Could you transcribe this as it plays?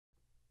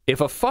If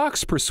a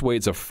fox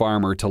persuades a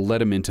farmer to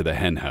let him into the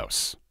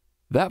henhouse,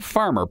 that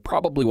farmer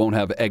probably won't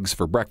have eggs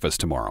for breakfast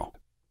tomorrow.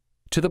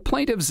 To the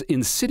plaintiffs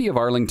in City of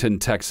Arlington,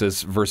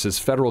 Texas versus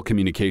Federal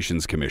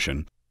Communications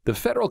Commission, the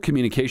Federal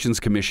Communications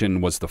Commission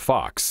was the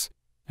fox,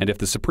 and if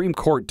the Supreme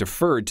Court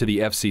deferred to the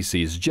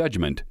FCC's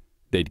judgment,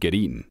 they'd get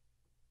eaten.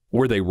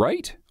 Were they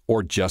right,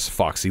 or just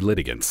foxy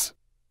litigants?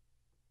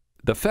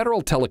 The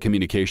Federal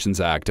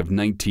Telecommunications Act of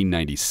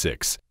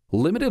 1996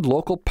 limited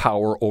local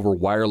power over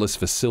wireless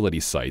facility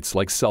sites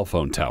like cell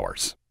phone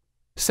towers.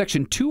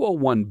 Section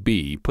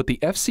 201B put the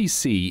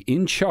FCC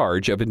in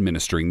charge of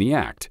administering the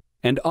Act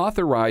and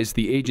authorized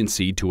the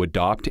agency to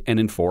adopt and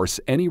enforce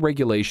any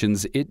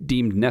regulations it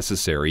deemed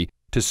necessary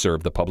to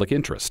serve the public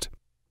interest.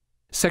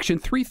 Section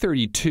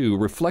 332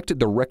 reflected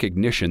the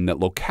recognition that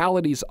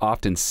localities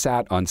often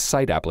sat on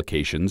site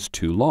applications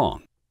too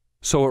long,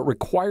 so it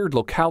required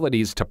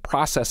localities to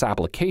process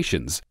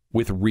applications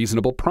with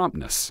reasonable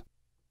promptness.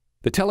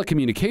 The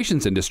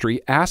telecommunications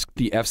industry asked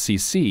the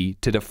FCC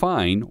to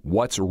define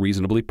what's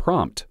reasonably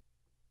prompt.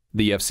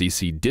 The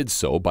FCC did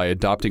so by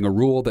adopting a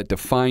rule that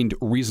defined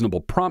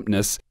reasonable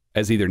promptness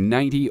as either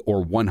 90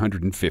 or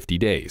 150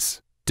 days,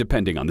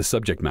 depending on the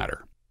subject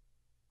matter.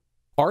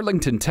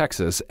 Arlington,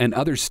 Texas, and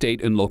other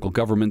state and local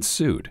governments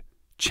sued,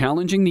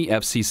 challenging the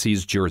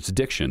FCC's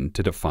jurisdiction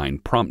to define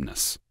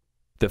promptness.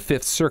 The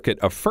Fifth Circuit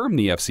affirmed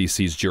the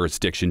FCC's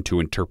jurisdiction to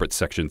interpret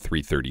Section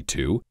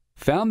 332,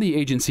 found the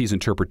agency's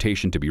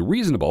interpretation to be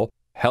reasonable,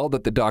 held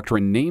that the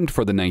doctrine named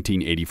for the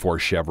 1984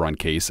 Chevron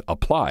case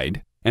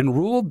applied, and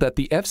ruled that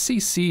the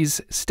FCC's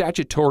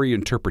statutory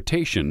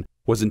interpretation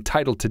was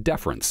entitled to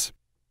deference.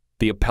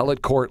 The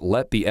appellate court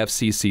let the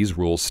FCC's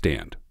rule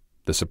stand.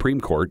 The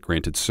Supreme Court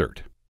granted cert.